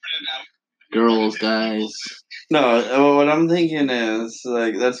dudes, girls, guys? No, what I'm thinking is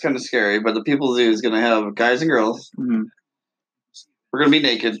like that's kind of scary. But the people zoo is gonna have guys and girls. Mm-hmm. We're gonna be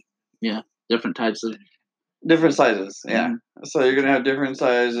naked. Yeah, different types of. Different sizes. Yeah. So you're gonna have different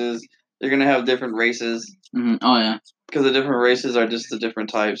sizes. You're gonna have different races. Mm-hmm. Oh yeah. Because the different races are just the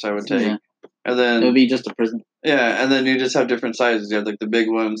different types I would take. Yeah. And then it would be just a prison. Yeah, and then you just have different sizes. You have like the big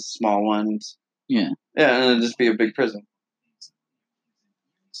ones, small ones. Yeah. Yeah, and it'd just be a big prison.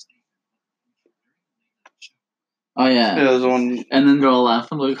 Oh yeah. Yeah, there's one. And then they're all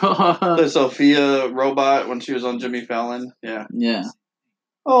laughing like, The Sophia robot when she was on Jimmy Fallon. Yeah. Yeah.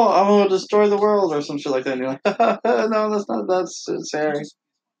 Oh, I'm gonna destroy the world or some shit like that. And you're like, no, that's not. That's scary.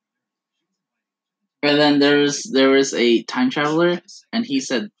 And then there was a time traveler, and he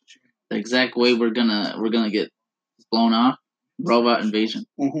said the exact way we're gonna get blown off, robot invasion.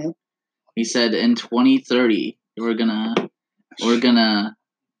 Mm-hmm. He said in 2030 we're gonna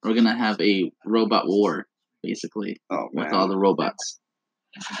have a robot war, basically, with all the robots.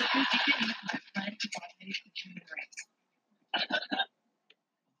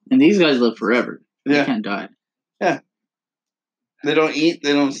 And these guys live forever. Yeah. They can't die. Yeah. They don't eat.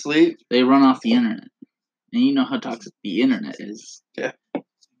 They don't sleep. They run off the internet. And you know how toxic the internet is. Yeah.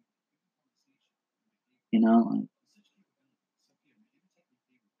 You know?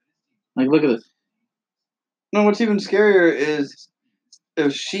 Like, look at this. No, what's even scarier is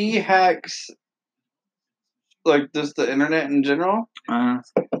if she hacks, like, just the internet in general.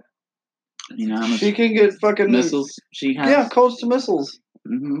 You know how much she can get fucking missiles she has? Yeah, codes to missiles.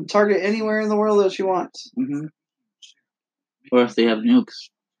 Mm-hmm. Target anywhere in the world that she wants. Mm-hmm. Or if they have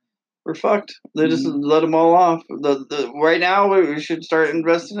nukes. We're fucked. They just let them all off. The right now, what we should start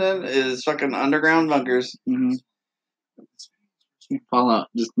investing in is fucking underground bunkers. Mm-hmm. Fallout.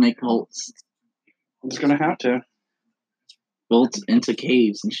 Just make vaults. It's gonna have to. Vaults into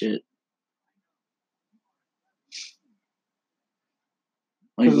caves and shit.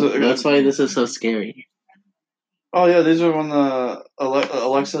 Like, that's why this is so scary. Oh yeah, these are when the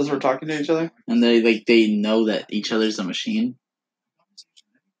Alexas were talking to each other, and they know that each other's a machine.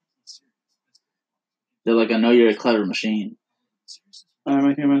 They're like, I know you're a clever machine. I'm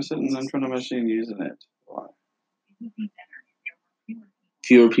a human sitting in front of a machine using it. Why?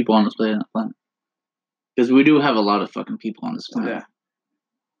 Fewer people on this planet. Because we do have a lot of fucking people on this planet. Yeah.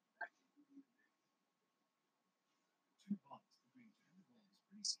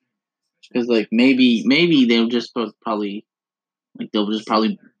 Because like maybe they'll just probably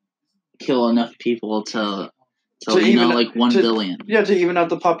kill enough people to even, like 1 billion. Yeah, to even out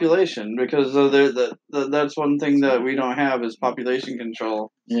the population, because that's one thing that we don't have is population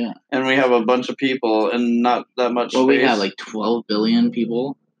control. Yeah. And we have a bunch of people and not that much space. We have like 12 billion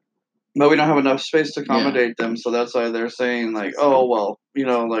people. But we don't have enough space to accommodate them, so that's why they're saying like, oh well,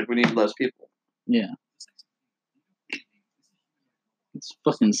 like we need less people. Yeah. It's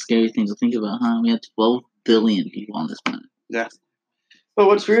a fucking scary thing to think about, huh? We have 12 billion people on this planet. Yeah. But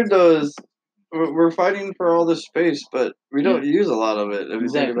what's weird though is we're fighting for all this space, but we don't use a lot of it. If you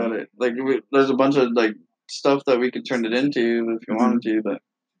think about it, like there's a bunch of like stuff that we could turn it into if you wanted to, but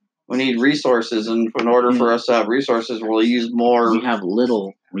we need resources, and in order for us to have resources, we'll use more. We have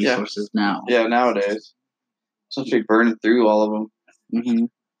little resources now. Yeah, nowadays, since we burn through all of them. Mm-hmm.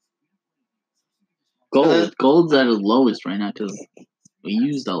 Gold's at its lowest right now because we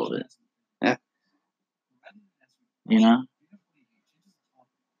used all of it. Yeah. You know.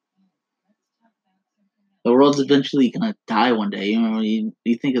 The world's eventually gonna die one day. You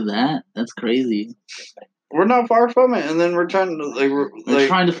think of that? That's crazy. We're not far from it, and then we're trying to we're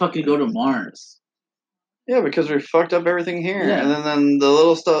trying to fucking go to Mars. Yeah, because we fucked up everything here, and then the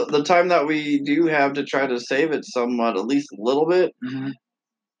little stuff, the time that we do have to try to save it somewhat, at least a little bit. Mm-hmm.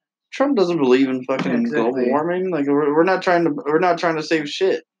 Trump doesn't believe in fucking global warming. Like we're not trying to save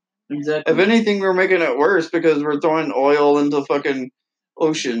shit. Exactly. If anything, we're making it worse because we're throwing oil into fucking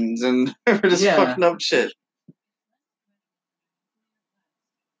oceans and we're just fucking up shit.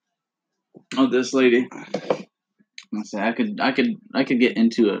 Oh, this lady. I could get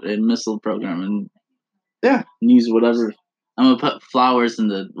into a missile program and use whatever. I'm gonna put flowers in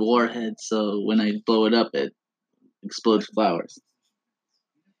the warhead, so when I blow it up, it explodes flowers.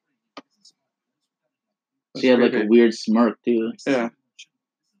 She had like a weird smirk too. Yeah.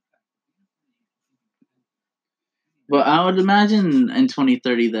 But I would imagine in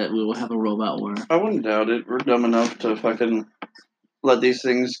 2030 that we will have a robot war. I wouldn't doubt it. We're dumb enough to fucking let these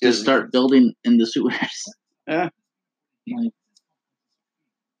things just start building in the sewers. Yeah. Like,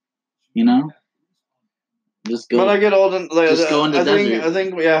 You know, just go. When I get old, and like, Just go in the desert. I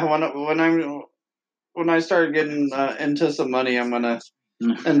think, yeah. When I start getting into some money, I'm gonna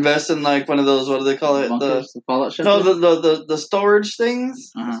invest in like one of those. What do they call it? Bunkers, the fallout shelter. No, the storage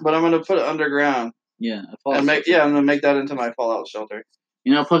things. Uh-huh. But I'm gonna put it underground. Yeah, I'm gonna make that into my fallout shelter.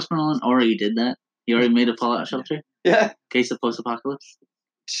 You know, Post Malone already did that. He already made a fallout shelter. Yeah. In case of post-apocalypse.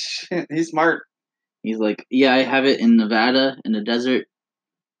 He's smart. He's like, yeah, I have it in Nevada in the desert,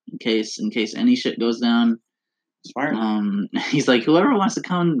 in case any shit goes down. Smart. He's like, whoever wants to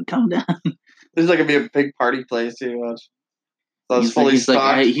come down. This is like gonna be a big party place too. Watch. So it's He's fully like,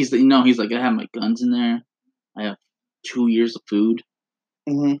 stocked. he's like, I have my guns in there. I have 2 years of food.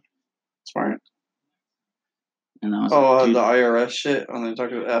 Mm-hmm. Smart. And I was the IRS shit. When they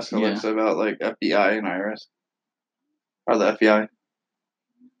ask Alexa about like FBI and IRS, or the FBI.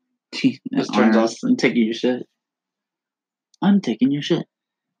 Just turns off. I'm taking your shit. I'm taking your shit.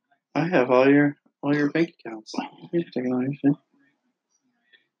 I have all your bank accounts. You're taking all your shit.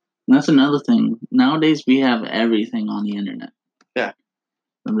 And that's another thing. Nowadays we have everything on the internet. Yeah.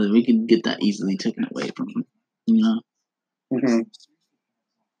 And then we can get that easily taken away from them. You know? Mm-hmm.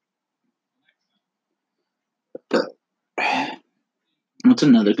 What's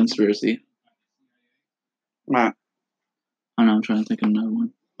another conspiracy? Matt. I don't know, I'm trying to think of another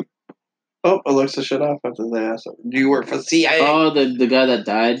one. Oh, Alexa shut off after they asked. Do you work for the CIA? Oh, the guy that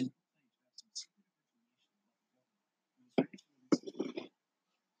died.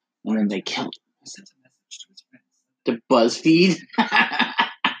 And then they killed him. The BuzzFeed. He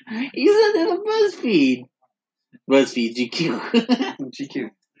said it the BuzzFeed. BuzzFeed GQ. GQ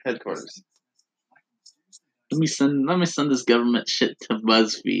headquarters. Let me send this government shit to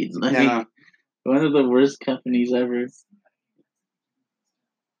BuzzFeed. Like, Yeah. One of the worst companies ever.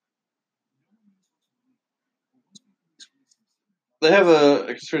 They have a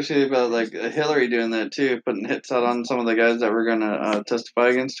conspiracy about like Hillary doing that too, putting hits out on some of the guys that were gonna testify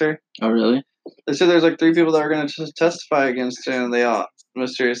against her. Oh, really? They said there's like 3 people that were gonna testify against her, and they all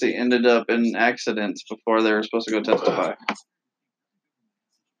mysteriously ended up in accidents before they were supposed to go testify.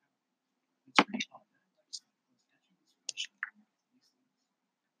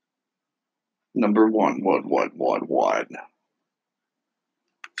 Number 11111.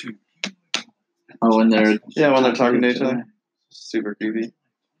 Oh, when they're talking to each other. Super creepy.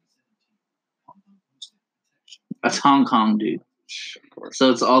 That's Hong Kong, dude. Of course. So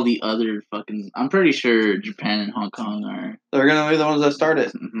it's all the other fucking. I'm pretty sure Japan and Hong Kong are. They're gonna be the ones that start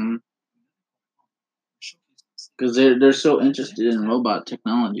it. Mm-hmm. Because they're so interested in robot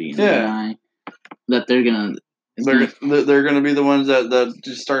technology and AI that they're gonna. They're gonna be the ones that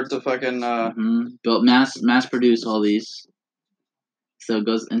just start to fucking build mass produce all these. So it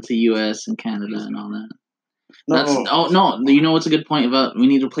goes into U.S. and Canada and all that. No. You know what's a good point about we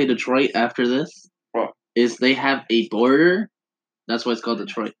need to play Detroit after this? What? Is they have a border. That's why it's called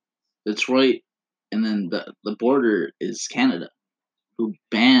Detroit. Detroit, and then the border is Canada, who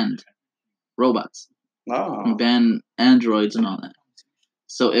banned robots. Oh. And banned androids and all that.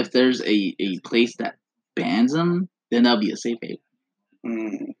 So if there's a place that bans them, then that'll be a safe haven.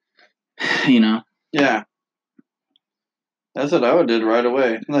 Mm. You know? Yeah. That's what I would do right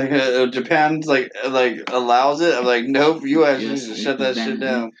away. Like Japan's like allows it. I'm like, nope. U.S. needs to shut that shit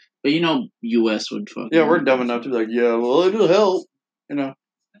down. But U.S. would fucking. Yeah, we're dumb enough to be like, yeah, well, it'll help. You know.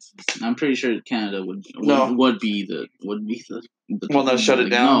 I'm pretty sure Canada would be the well, they'll shut it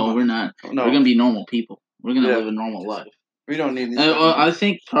down. No, we're not. No. We're gonna be normal people. We're gonna live a normal life. We don't need these. I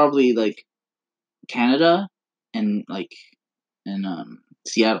think probably like Canada and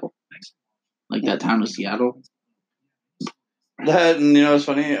Seattle, like that town of Seattle. That, and you know, it's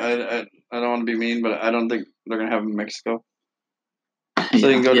funny. I don't want to be mean, but I don't think they're gonna have them in Mexico. So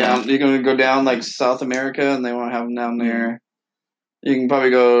you can go down. You can go down like South America, and they won't have them down there. You can probably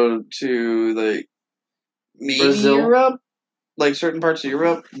go to like maybe Brazil. Europe, like certain parts of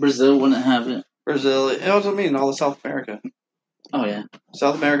Europe. Brazil wouldn't have it. Brazil, you know what I mean? All of South America. Oh yeah.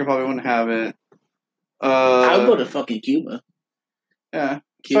 South America probably wouldn't have it. I would go to fucking Cuba. Yeah,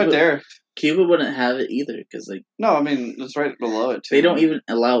 it's right there. Cuba wouldn't have it either, because like. No, I mean it's right below it too. They don't even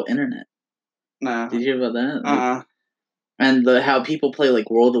allow internet. Nah. Did you hear about that? And how people play like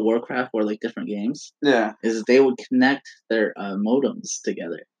World of Warcraft or like different games. Yeah. Is they would connect their modems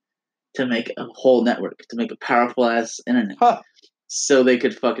together to make a whole network, to make a powerful ass internet. Huh. So they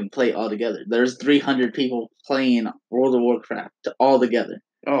could fucking play all together. There's 300 people playing World of Warcraft all together.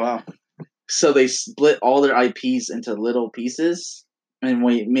 Oh wow. So they split all their IPs into little pieces, and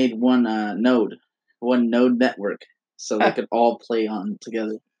we made one node network, so they could all play on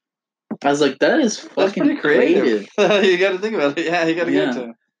together. I was like, that is fucking That's pretty creative. You got to think about it. Yeah, you got to get it to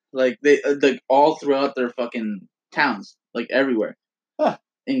them. Like they like all throughout their fucking towns, like everywhere,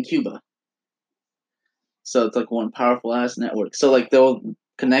 in Cuba. So it's like one powerful ass network. So like they'll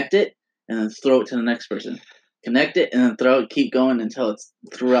connect it and then throw it to the next person. Connect it and then throw it, keep going until it's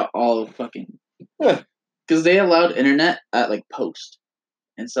throughout all of fucking. Because they allowed internet at like post,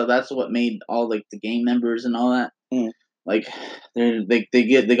 and so that's what made all like the gang members and all that. Like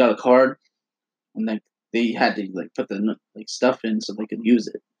they got a card, and like they had to like put the like stuff in so they could use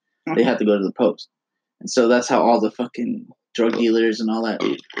it. They had to go to the post, and so that's how all the fucking drug dealers and all that.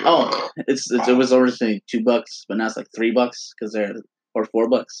 Oh, it was originally $2, but now it's like $3 because they're or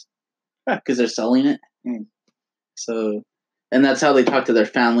 $4 because they're selling it. So, and that's how they talk to their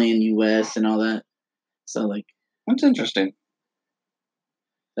family in U.S. and all that. So like that's interesting.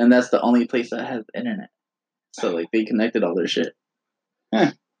 And that's the only place that has internet. So like they connected all their shit.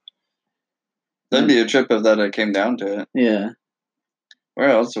 That'd be a trip if that came down to it. Yeah. Where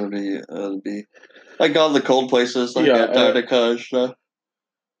else would it be? Like all the cold places, like Antarctica and stuff.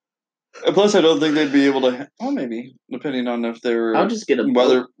 And plus, I don't think they'd be able to. Well, maybe depending on if they were. I'll just get a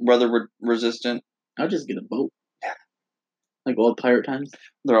boat. weather resistant. I'll just get a boat. Like old pirate times.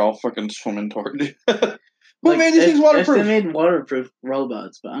 They're all fucking swimming toward you. Who made these things waterproof? If they made waterproof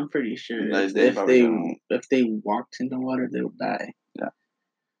robots, but I'm pretty sure if they walked into water, they would die. Yeah.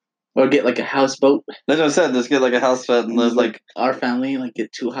 Or get like a houseboat. That's what I said. Let's get like a houseboat and there's like our family like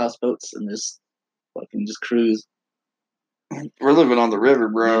get 2 houseboats and just fucking just cruise. We're living on the river,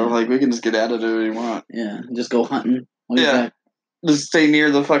 bro. Yeah. Like we can just get out of it if we want. Yeah, just go hunting. Just stay near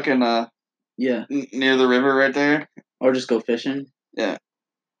the fucking near the river right there. Or just go fishing. Yeah.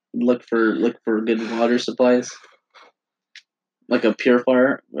 Look for good water supplies. Like a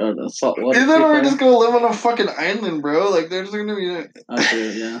purifier, a salt water. And then we're just gonna live on a fucking island, bro. Like they're just gonna be. Oh, true,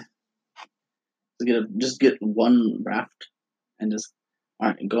 yeah. Just get one raft and just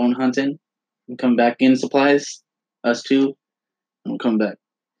going hunting and come back in supplies. Us 2, and we'll come back,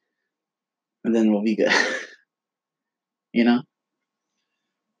 and then we'll be good. You know.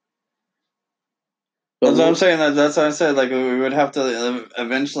 That's what I'm saying. That's what I said. Like we would have to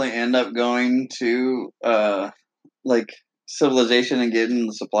eventually end up going to like civilization and getting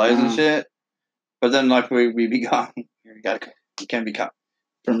the supplies and shit. But then like we be gone. You can't be caught.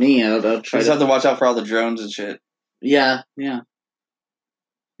 For me, I'll try. You just have to watch out for all the drones and shit. Yeah.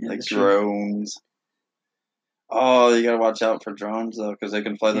 Like drones. True. Oh, you gotta watch out for drones though, because they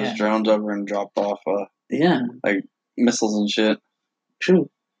can fly those drones over and drop off. Like missiles and shit. True.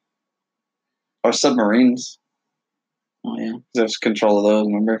 Or submarines. Oh, yeah. There's control of those,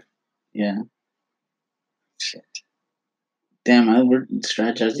 remember? Yeah. Shit. Damn, we're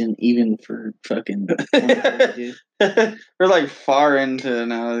strategizing even for fucking... We're like far into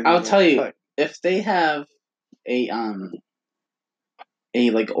now. I'll tell you, if they have a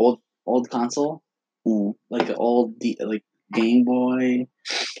like old console, like an old like Game Boy,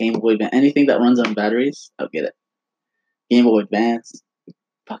 anything that runs on batteries, I'll get it. Game Boy Advance.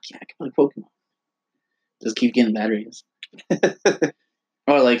 Fuck yeah, I can play Pokemon. Just keep getting batteries.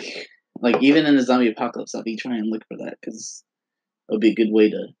 Or like even in the zombie apocalypse, I'll be trying to look for that because it would be a good way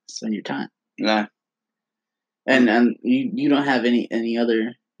to spend your time. Yeah. And you don't have any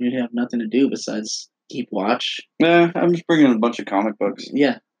other. You have nothing to do besides keep watch. Yeah, I'm just bringing a bunch of comic books.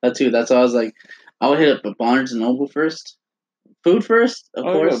 Yeah, that too. That's why I was like, I would hit up a Barnes and Noble first. Food first, of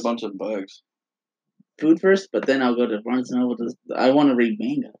course. A bunch of bugs. Food first, but then I'll go to Barnes and Noble. I want to read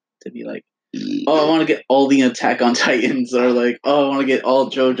manga to be like, oh, I want to get all the Attack on Titans, or like, oh, I want to get all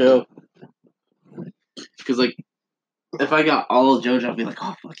JoJo. Because like, if I got all of JoJo, I'll be like,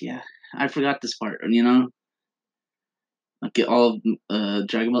 oh fuck yeah, I forgot this part, you know. I'll get all of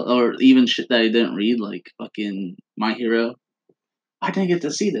Dragon Ball, or even shit that I didn't read, like fucking My Hero. I didn't get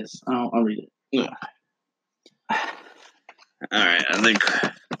to see this. I'll read it. Yeah. All right, I think.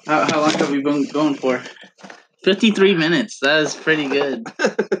 How long have we been going for? 53 minutes. That is pretty good.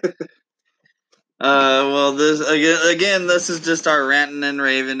 Well, this again, this is just our ranting and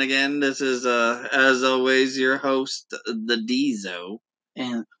raving again. This is, as always, your host, the Deezo.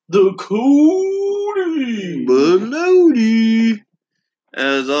 And the Cody. Baloney.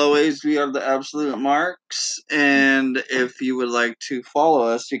 As always, we are the Absolute Marks, and if you would like to follow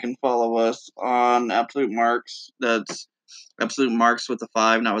us, you can follow us on Absolute Marks. That's Absolute Marks with a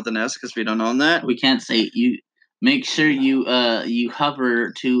 5, not with an S, because we don't own that. We can't say it. You make sure you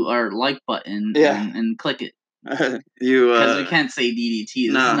hover to our like button and click it. Because we can't say DDT. This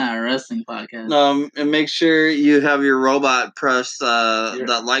is not a wrestling podcast. And make sure you have your robot press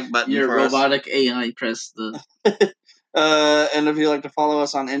that like button. Your for robotic us. AI press the. And if you'd like to follow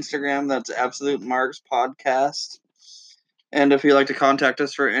us on Instagram, that's Absolute Marks Podcast. And if you'd like to contact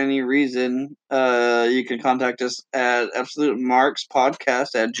us for any reason, you can contact us at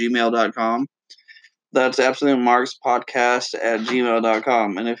absolutemarkspodcast@gmail.com. That's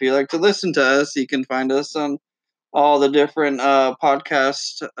absolutemarkspodcast@gmail.com. And if you'd like to listen to us, you can find us on all the different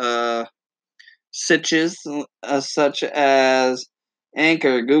podcast sitches, such as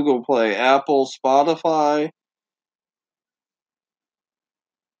Anchor, Google Play, Apple, Spotify,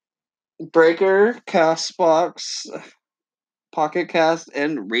 Breaker, Castbox, Pocket Cast,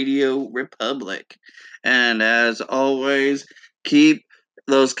 and Radio Republic. And as always, keep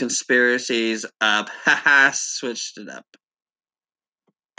those conspiracies up. Haha, switched it up.